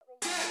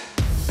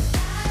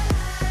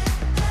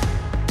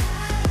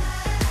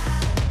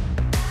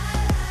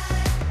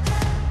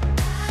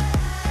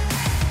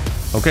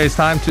Okay, it's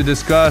time to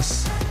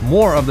discuss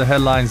more of the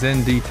headlines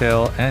in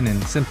detail and in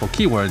simple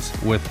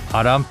keywords with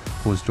Adam,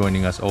 who's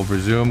joining us over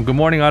Zoom. Good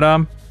morning,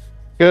 Adam.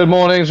 Good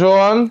morning,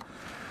 Joan.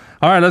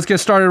 All right, let's get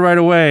started right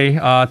away.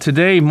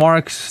 Today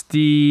marks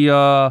the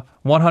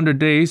 100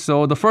 days.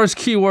 So the first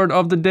keyword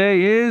of the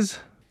day is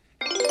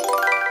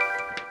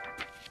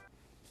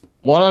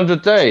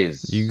 100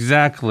 days.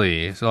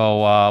 exactly.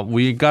 So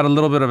we got a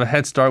little bit of a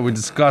head start. We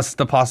discussed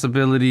the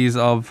possibilities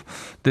of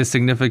this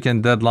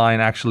significant deadline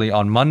actually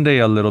on Monday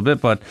a little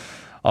bit, but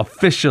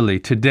officially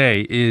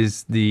today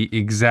is the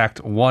exact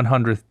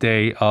 100th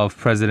day of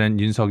President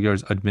Yoon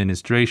Suk-yeol's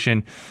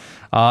administration.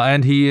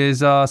 And he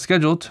is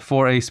scheduled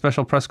for a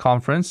special press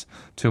conference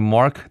to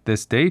mark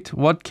this date.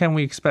 What can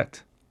we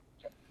expect?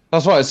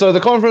 That's right. So the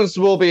conference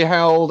will be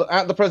held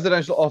at the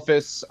presidential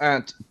office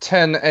at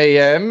 10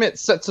 a.m.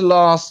 It's set to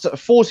last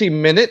 40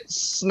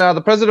 minutes. Now,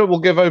 the president will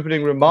give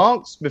opening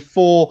remarks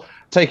before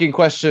taking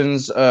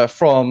questions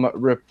from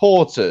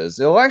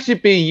reporters. It'll actually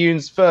be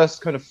Yoon's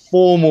first kind of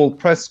formal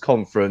press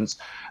conference,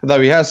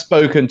 though he has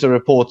spoken to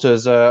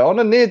reporters on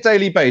a near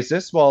daily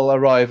basis while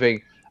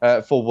arriving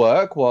for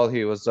work while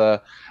he was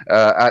at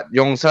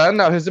Yongsan.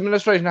 Now, his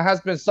administration has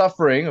been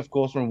suffering, of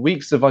course, from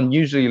weeks of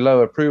unusually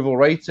low approval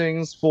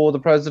ratings for the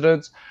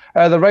president.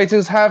 The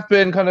ratings have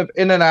been kind of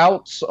in and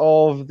out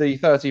of the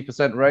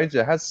 30% range.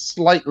 It has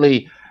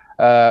slightly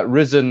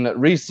risen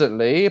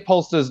recently.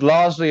 Pollsters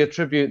largely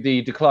attribute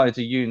the decline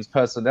to Yoon's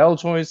personnel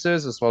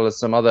choices, as well as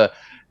some other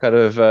kind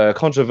of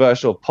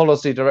controversial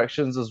policy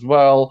directions as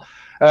well.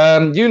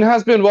 Yoon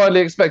has been widely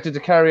expected to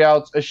carry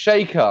out a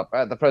shake-up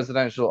at the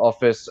presidential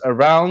office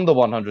around the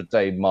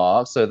 100-day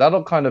mark. So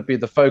that'll kind of be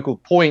the focal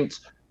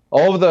point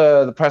of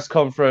the press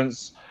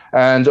conference,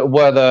 and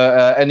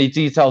whether any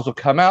details will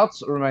come out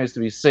remains to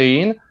be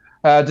seen.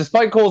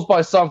 Despite calls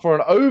by some for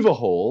an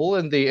overhaul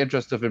in the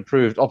interest of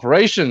improved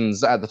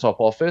operations at the top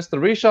office, the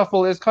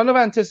reshuffle is kind of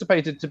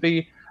anticipated to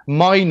be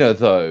minor,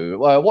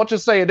 though.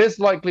 Watchers say it is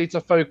likely to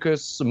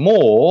focus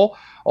more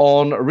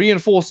on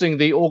reinforcing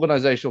the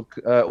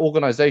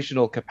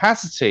organizational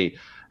capacity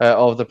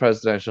of the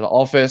presidential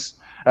office.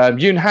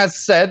 Yoon has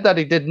said that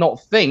he did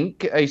not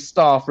think a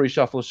staff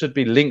reshuffle should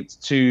be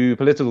linked to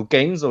political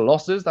gains or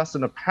losses. That's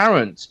an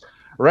apparent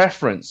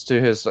reference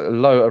to his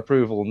low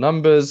approval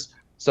numbers.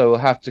 So we'll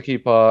have to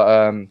keep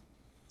our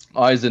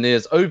eyes and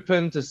ears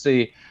open to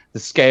see the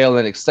scale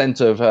and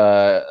extent of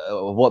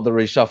what the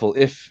reshuffle,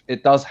 if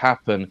it does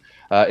happen,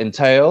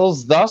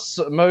 entails. Thus,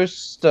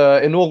 most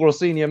inaugural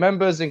senior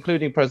members,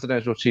 including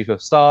Presidential Chief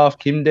of Staff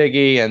Kim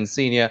Dae-gi and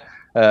Senior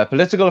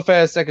Political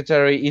Affairs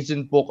Secretary Lee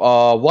Jin-bok,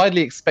 are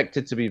widely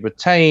expected to be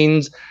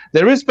retained.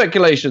 There is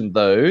speculation,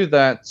 though,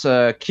 that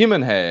Kim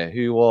Eun-hye,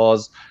 who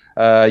was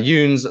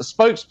Yoon's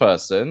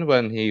spokesperson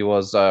when he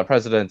was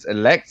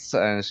president-elect,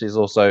 and she's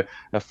also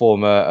a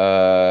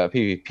former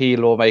PVP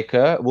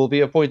lawmaker, will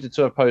be appointed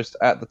to a post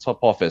at the top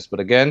office. But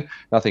again,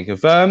 nothing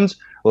confirmed.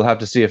 We'll have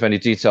to see if any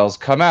details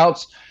come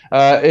out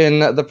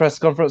in the press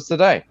conference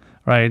today.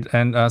 Right.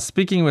 And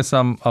speaking with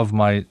some of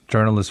my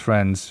journalist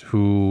friends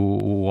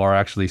who are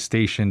actually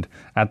stationed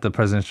at the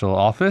presidential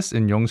office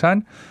in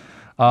Yongsan,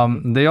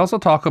 they also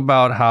talk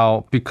about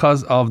how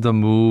because of the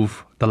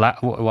move,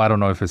 I don't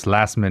know if it's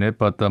last minute,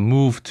 but the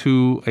move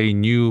to a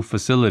new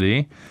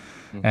facility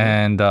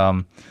and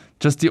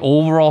just the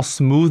overall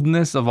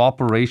smoothness of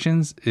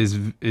operations is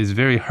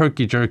very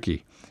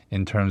herky-jerky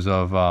in terms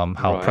of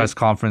how press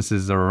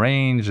conferences are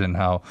arranged and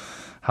how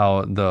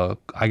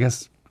I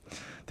guess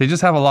they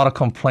just have a lot of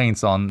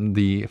complaints on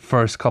the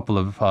first couple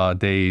of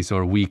days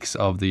or weeks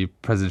of the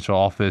presidential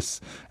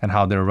office and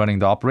how they're running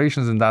the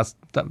operations. And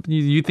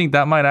you think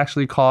that might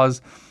actually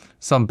cause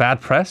some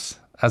bad press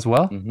as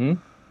well?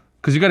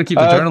 Because you got to keep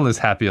the journalists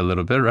happy a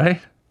little bit,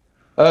 right?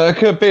 It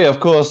could be, of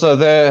course.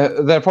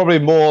 They're probably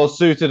more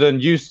suited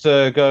and used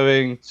to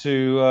going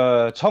to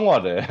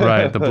Cheongwade.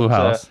 Right, the Blue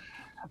House.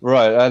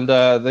 Right, and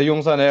the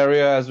Yongsan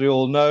area, as we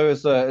all know,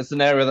 it's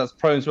an area that's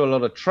prone to a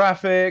lot of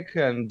traffic,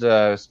 and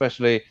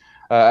especially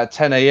at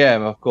 10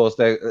 a.m., of course,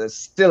 there's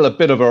still a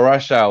bit of a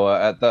rush hour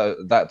at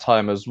that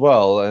time as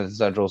well in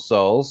central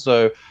Seoul.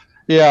 So,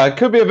 yeah, it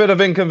could be a bit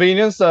of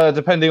inconvenience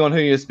depending on who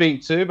you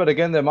speak to. But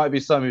again, there might be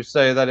some who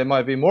say that it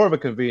might be more of a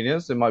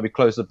convenience. It might be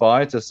closer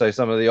by to, say,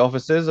 some of the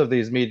offices of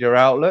these media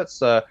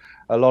outlets. A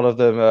lot of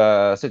them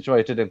are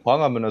situated in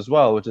Gwanghwamun as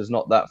well, which is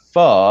not that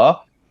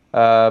far.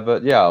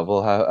 But yeah,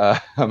 we'll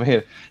have. I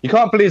mean, you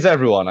can't please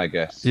everyone, I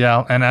guess.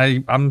 Yeah, and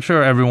I'm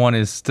sure everyone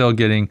is still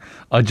getting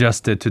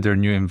adjusted to their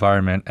new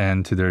environment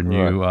and to their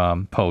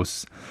new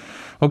posts.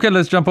 Okay,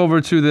 let's jump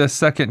over to the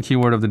second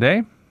keyword of the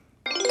day.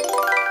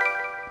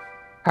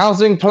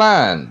 Housing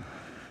plan.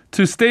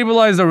 To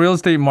stabilize the real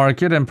estate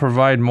market and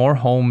provide more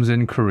homes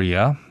in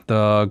Korea,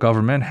 the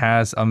government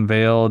has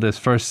unveiled its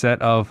first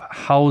set of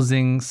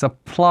housing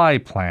supply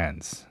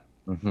plans.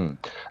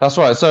 That's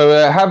right.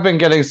 So have been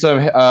getting some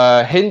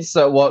hints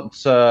at what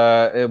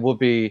it will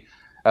be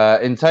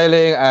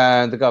entailing,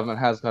 and the government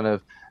has kind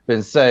of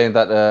been saying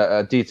that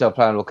a detailed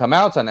plan will come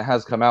out, and it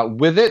has come out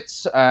with it,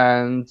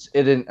 and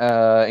it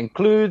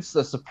includes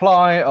the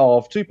supply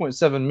of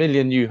 2.7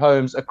 million new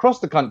homes across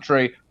the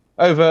country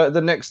over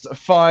the next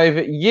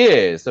 5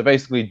 years. So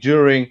basically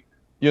during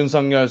Yoon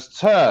Suk-yeol's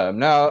term.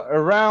 Now,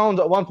 around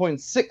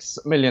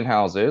 1.6 million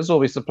houses will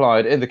be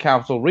supplied in the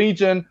capital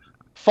region,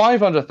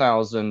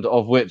 500,000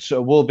 of which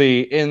will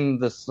be in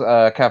the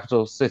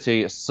capital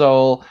city,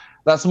 Seoul.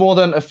 That's more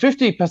than a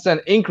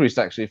 50% increase,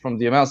 actually, from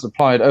the amount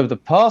supplied over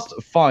the past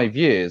 5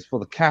 years for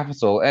the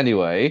capital,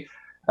 anyway.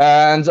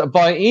 And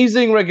by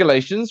easing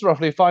regulations,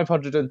 roughly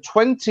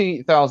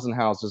 520,000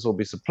 houses will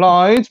be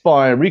supplied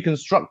by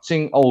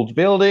reconstructing old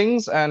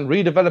buildings and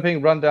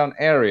redeveloping rundown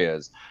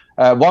areas.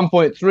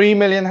 1.3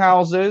 million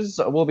houses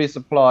will be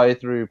supplied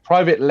through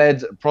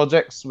private-led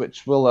projects,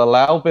 which will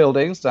allow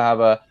buildings to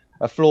have a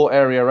floor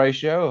area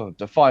ratio of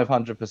to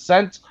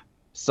 500%.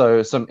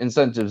 So some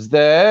incentives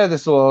there.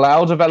 This will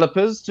allow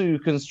developers to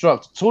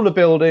construct taller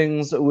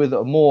buildings with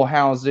more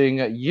housing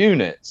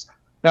units.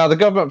 Now, the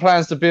government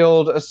plans to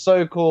build a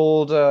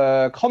so-called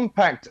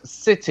compact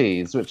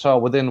cities, which are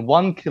within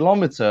 1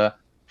 kilometer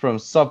from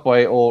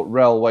subway or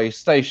railway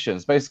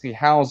stations. Basically,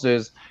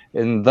 houses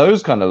in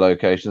those kind of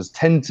locations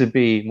tend to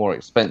be more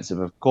expensive,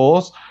 of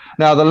course.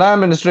 Now, the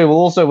Land Ministry will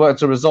also work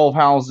to resolve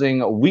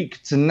housing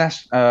weak to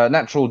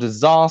natural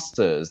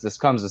disasters. This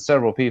comes as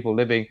several people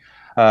living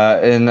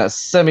in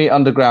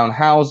semi-underground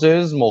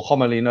houses, more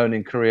commonly known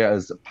in Korea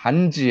as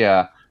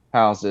banjia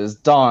houses,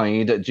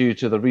 died due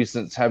to the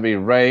recent heavy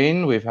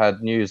rain. We've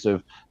had news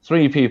of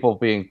 3 people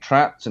being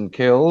trapped and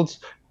killed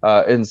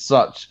in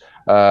such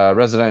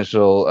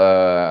residential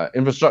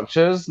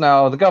infrastructures.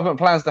 Now, the government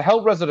plans to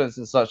help residents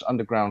in such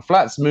underground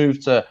flats move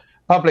to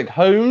public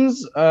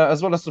homes,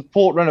 as well as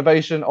support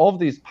renovation of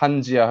these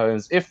banjia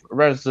homes if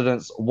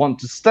residents want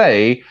to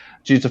stay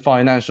due to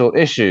financial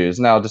issues.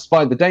 Now,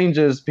 despite the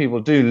dangers, people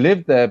do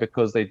live there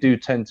because they do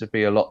tend to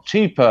be a lot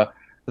cheaper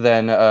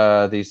than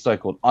these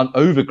so-called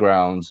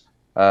overground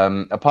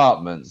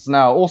apartments.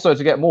 Now, also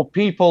to get more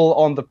people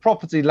on the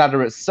property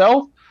ladder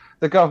itself,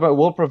 the government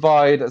will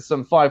provide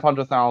some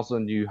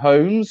 500,000 new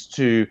homes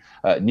to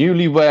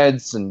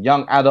newlyweds and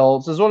young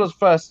adults, as well as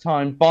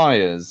first-time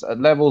buyers at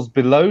levels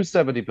below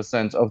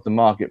 70% of the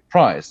market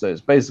price. So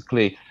it's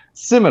basically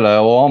similar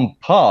or on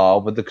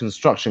par with the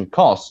construction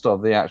cost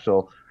of the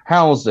actual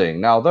housing.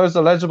 Now, those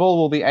eligible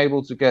will be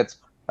able to get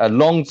a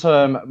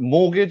long-term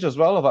mortgage as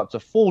well of up to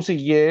 40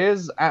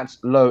 years at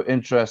low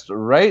interest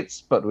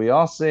rates, but we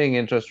are seeing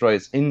interest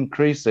rates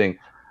increasing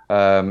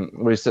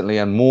recently,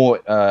 and more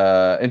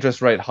interest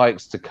rate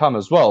hikes to come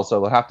as well. So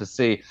we'll have to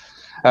see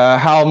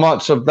how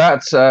much of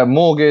that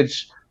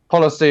mortgage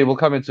policy will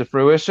come into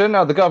fruition.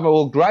 Now, the government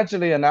will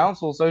gradually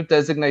announce also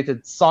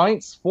designated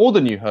sites for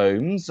the new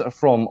homes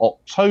from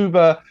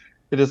October.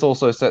 It is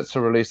also set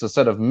to release a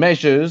set of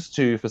measures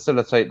to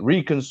facilitate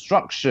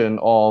reconstruction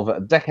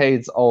of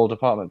decades-old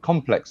apartment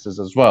complexes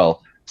as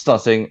well,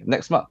 starting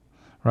next month.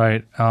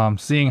 Right.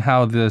 Seeing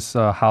how this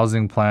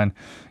housing plan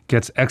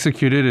gets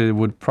executed, it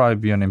would probably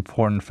be an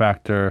important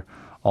factor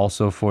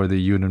also for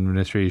the Yoon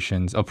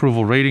administration's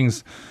approval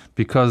ratings,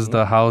 because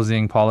the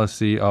housing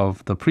policy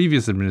of the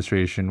previous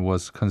administration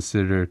was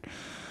considered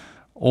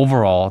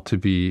overall to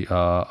be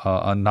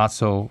a not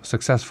so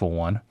successful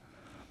one.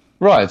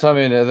 Right. I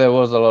mean, there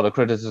was a lot of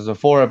criticism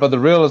for it, but the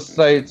real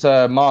estate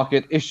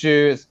market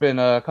issue, it's been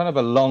a kind of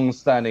a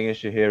long-standing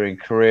issue here in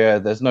Korea.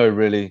 There's no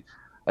really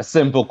a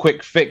simple,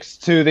 quick fix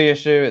to the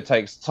issue. It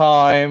takes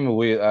time.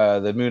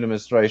 The Moon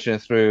administration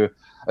through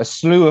a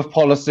slew of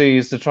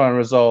policies to try and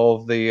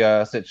resolve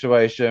the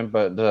situation,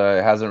 but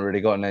it hasn't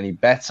really gotten any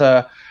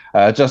better.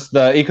 Just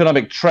the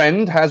economic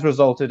trend has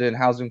resulted in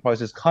housing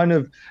prices kind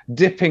of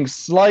dipping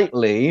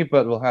slightly,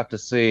 but we'll have to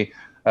see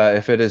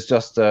if it is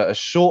just a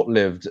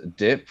short-lived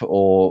dip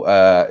or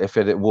if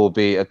it will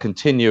be a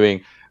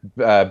continuing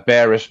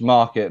bearish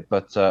market.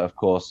 But of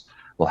course,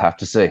 we'll have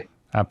to see.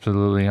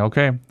 Absolutely.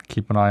 Okay.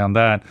 Keep an eye on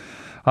that.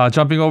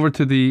 Jumping over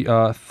to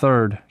the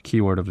third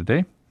keyword of the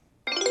day.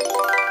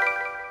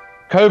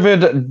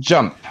 COVID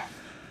jump.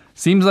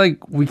 Seems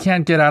like we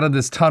can't get out of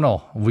this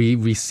tunnel.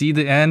 We see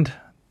the end,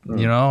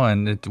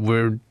 and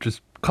we're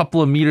just a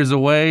couple of meters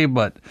away,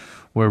 but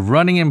we're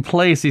running in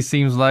place, it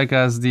seems like,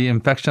 as the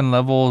infection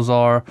levels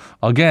are,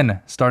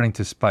 again, starting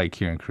to spike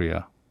here in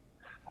Korea.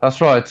 That's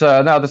right.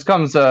 Now, this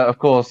comes, of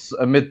course,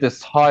 amid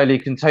this highly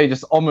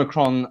contagious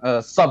Omicron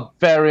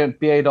subvariant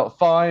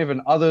BA.5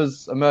 and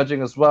others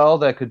emerging as well.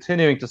 They're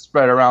continuing to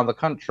spread around the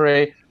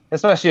country,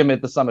 especially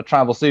amid the summer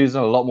travel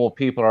season. A lot more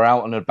people are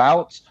out and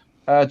about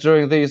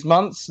during these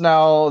months.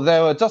 Now,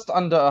 there were just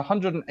under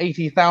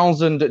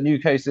 180,000 new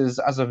cases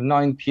as of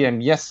 9 p.m.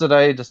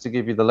 yesterday, just to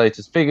give you the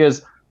latest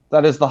figures.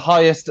 That is the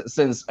highest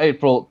since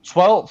April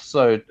 12th,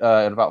 so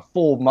in about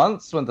 4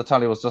 months, when the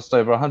tally was just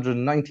over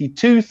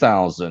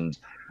 192,000.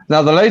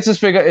 Now, the latest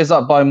figure is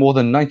up by more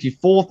than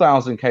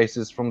 94,000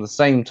 cases from the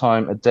same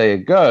time a day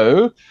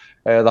ago.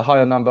 The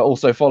higher number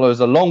also follows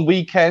a long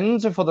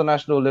weekend for the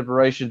National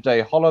Liberation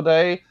Day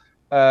holiday.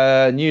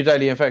 New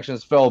daily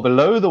infections fell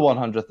below the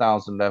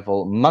 100,000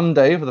 level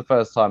Monday for the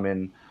first time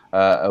in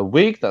a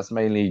week. That's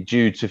mainly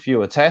due to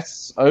fewer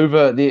tests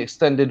over the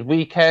extended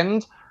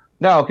weekend.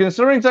 Now,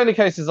 considering daily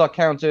cases are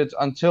counted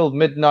until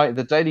midnight,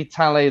 the daily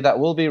tally that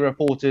will be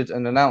reported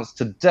and announced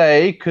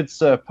today could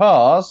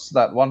surpass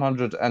that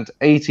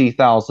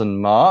 180,000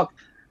 mark.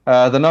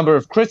 The number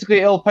of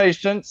critically ill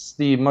patients,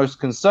 the most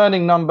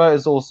concerning number,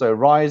 is also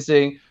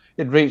rising.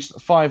 It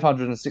reached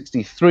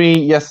 563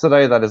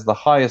 yesterday. That is the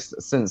highest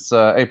since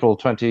April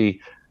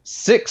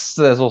 26th.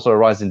 There's also a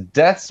rise in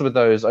deaths, with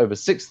those over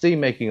 60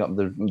 making up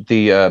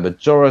the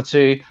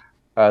majority.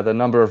 The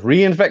number of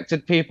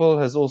reinfected people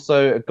has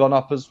also gone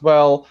up as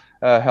well.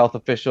 Health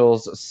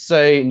officials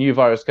say new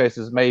virus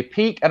cases may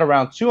peak at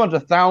around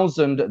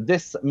 200,000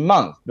 this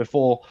month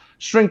before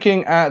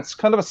shrinking at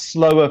kind of a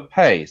slower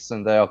pace.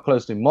 And they are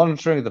closely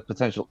monitoring the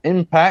potential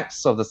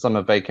impacts of the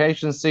summer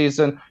vacation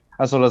season,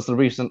 as well as the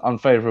recent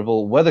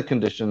unfavorable weather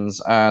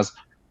conditions as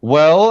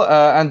well.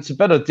 And to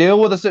better deal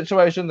with the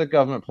situation, the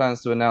government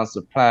plans to announce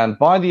a plan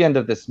by the end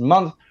of this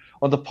month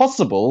on the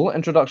possible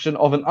introduction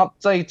of an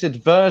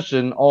updated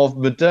version of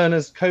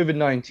Moderna's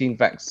COVID-19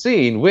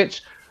 vaccine,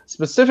 which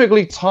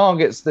specifically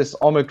targets this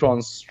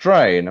Omicron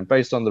strain. And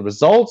based on the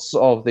results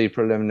of the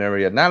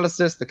preliminary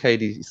analysis, the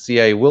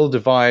KDCA will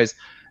devise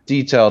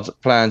detailed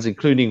plans,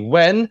 including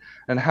when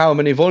and how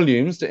many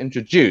volumes to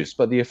introduce.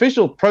 But the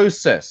official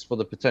process for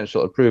the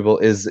potential approval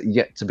is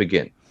yet to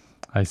begin.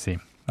 I see.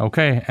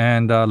 Okay,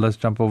 and let's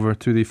jump over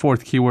to the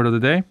fourth keyword of the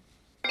day.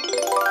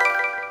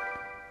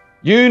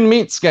 Yoon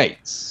meets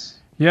Gates.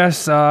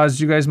 Yes,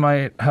 as you guys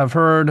might have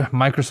heard,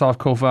 Microsoft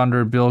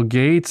co-founder Bill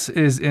Gates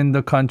is in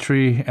the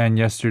country, and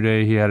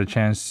yesterday he had a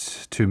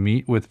chance to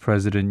meet with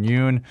President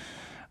Yoon.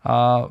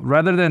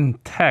 Rather than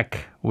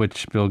tech,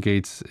 which Bill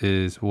Gates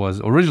was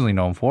originally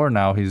known for,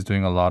 now he's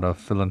doing a lot of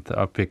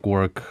philanthropic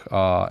work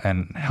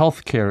and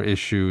healthcare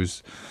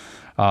issues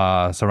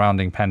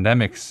surrounding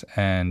pandemics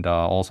and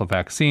also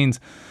vaccines.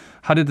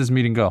 How did this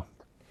meeting go?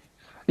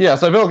 Yeah,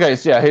 so Bill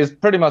Gates, he's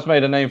pretty much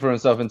made a name for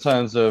himself in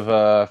terms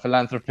of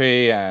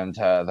philanthropy and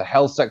the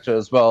health sector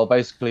as well,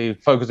 basically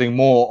focusing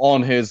more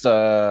on his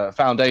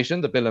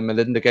foundation, the Bill and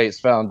Melinda Gates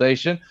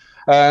Foundation.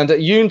 And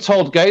Yoon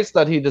told Gates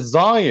that he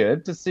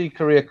desired to see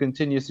Korea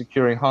continue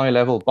securing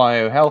high-level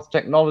biohealth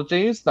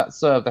technologies that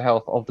serve the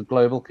health of the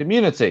global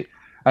community.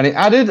 And he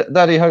added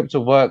that he hoped to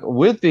work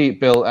with the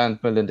Bill and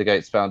Melinda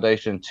Gates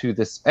Foundation to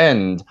this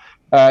end.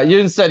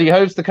 Yoon said he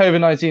hopes the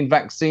COVID-19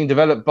 vaccine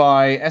developed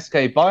by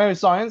SK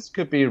Bioscience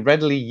could be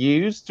readily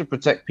used to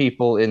protect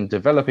people in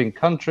developing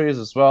countries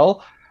as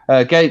well.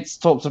 Gates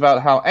talked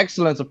about how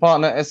excellent a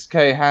partner SK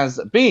has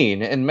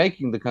been in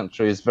making the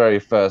country's very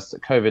first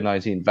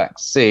COVID-19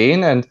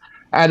 vaccine, and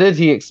added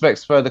he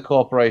expects further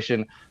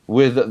cooperation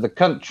with the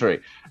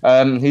country.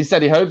 He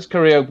said he hopes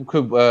Korea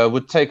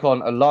would take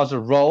on a larger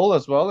role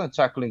as well in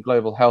tackling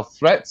global health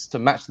threats to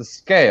match the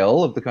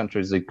scale of the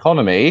country's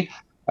economy.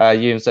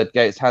 Yoon said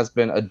Gates has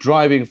been a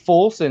driving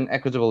force in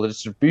equitable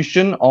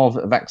distribution of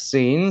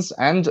vaccines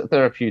and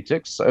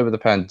therapeutics over the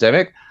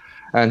pandemic.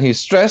 And he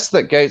stressed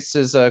that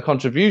Gates's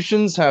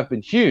contributions have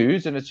been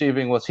huge in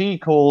achieving what he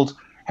called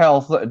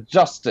health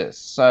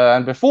justice.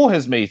 And before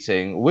his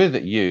meeting with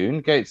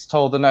Yoon, Gates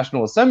told the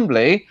National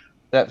Assembly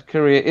that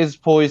Korea is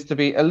poised to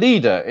be a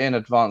leader in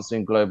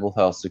advancing global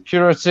health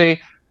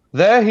security.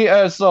 There, he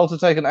urged Seoul to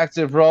take an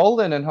active role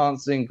in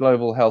enhancing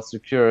global health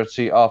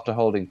security after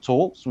holding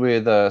talks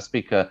with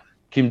Speaker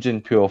Kim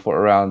Jin-pyo for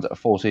around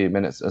 40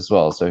 minutes as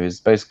well. So he's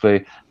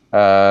basically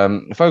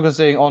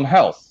focusing on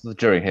health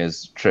during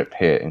his trip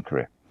here in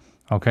Korea.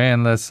 Okay,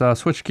 and let's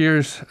switch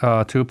gears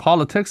to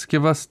politics.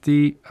 Give us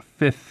the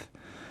fifth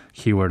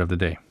keyword of the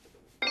day.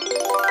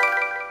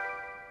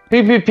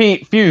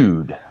 PPP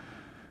feud.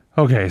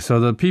 Okay,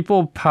 so the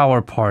People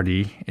Power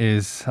Party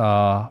is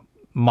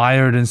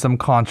mired in some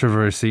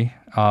controversy,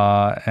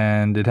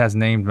 and it has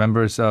named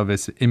members of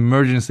its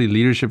Emergency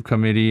Leadership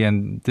Committee,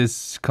 and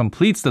this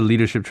completes the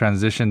leadership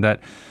transition that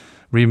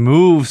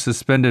removes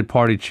suspended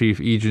party chief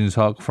Lee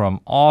Jun-suk from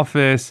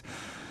office.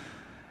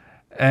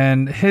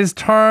 And his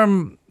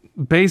term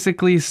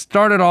basically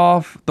started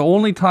off, the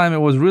only time it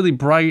was really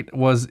bright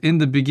was in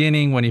the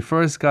beginning when he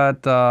first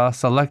got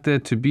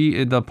selected to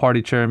be the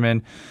party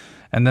chairman.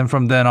 And then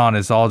from then on,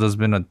 it's all just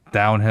been a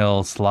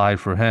downhill slide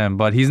for him.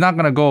 But he's not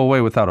going to go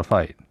away without a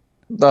fight.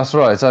 That's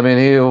right. I mean,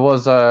 he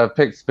was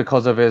picked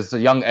because of his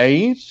young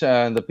age,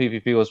 and the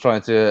PPP was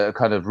trying to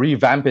kind of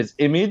revamp its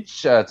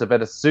image to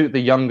better suit the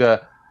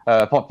younger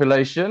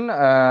population.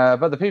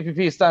 But the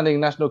PPP Standing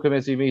National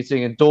Committee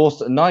meeting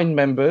endorsed 9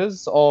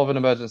 members of an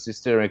emergency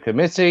steering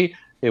committee.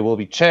 It will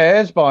be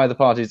chaired by the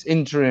party's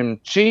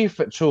interim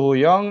chief, Cho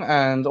Ho-young,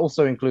 and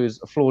also includes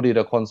floor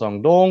leader Kwon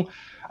Sung-dong.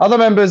 Other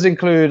members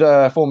include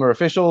former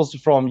officials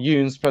from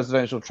Yoon's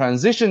presidential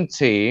transition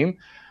team.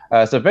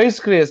 So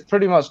basically, it's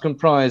pretty much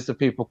comprised of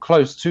people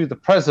close to the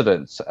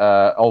president,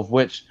 of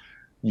which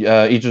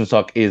Lee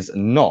Jun-suk is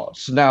not.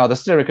 Now, the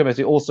steering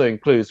committee also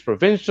includes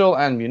provincial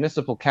and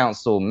municipal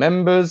council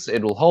members.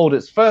 It will hold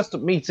its first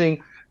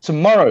meeting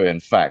tomorrow, in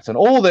fact. And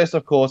all this,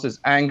 of course, is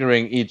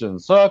angering Lee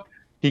Jun-suk.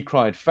 He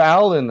cried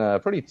foul in a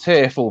pretty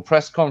tearful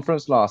press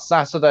conference last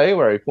Saturday,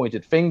 where he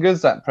pointed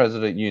fingers at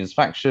President Yoon's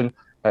faction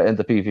in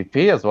the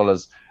PPP, as well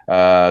as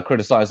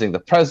criticizing the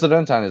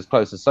president and his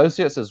close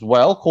associates as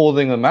well,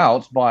 calling them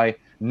out by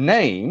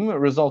name,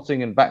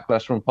 resulting in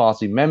backlash from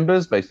party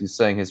members, basically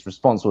saying his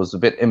response was a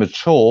bit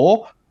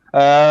immature.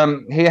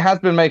 He has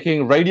been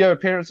making radio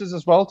appearances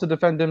as well to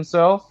defend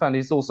himself, and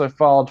he's also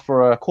filed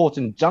for a court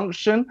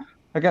injunction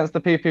against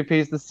the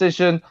PPP's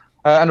decision.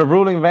 And a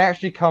ruling may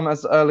actually come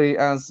as early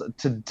as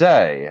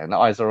today. And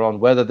eyes are on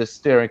whether this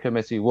steering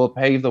committee will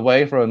pave the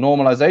way for a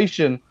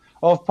normalization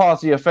of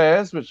party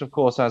affairs, which of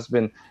course has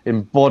been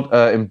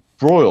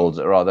embroiled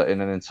rather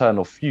in an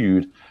internal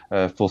feud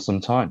for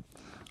some time.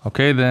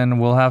 Okay, then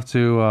we'll have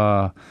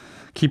to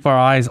keep our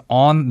eyes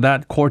on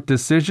that court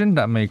decision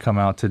that may come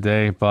out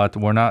today. But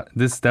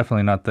this is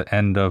definitely not the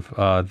end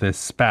of this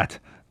spat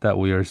that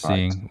we are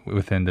seeing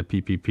within the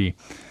PPP.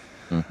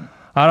 Mm-hmm.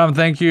 Adam,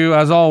 thank you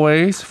as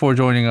always for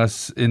joining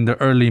us in the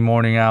early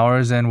morning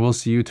hours, and we'll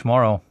see you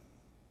tomorrow.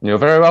 You're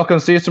very welcome.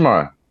 See you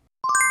tomorrow.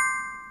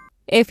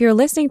 If you're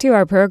listening to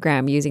our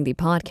program using the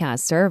podcast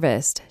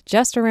service,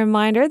 just a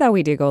reminder that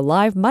we do go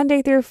live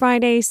Monday through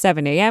Friday,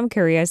 7 a.m.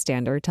 Korea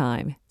Standard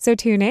Time. So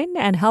tune in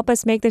and help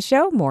us make the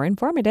show more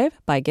informative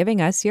by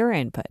giving us your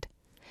input.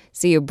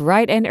 See you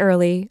bright and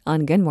early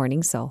on Good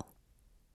Morning Seoul.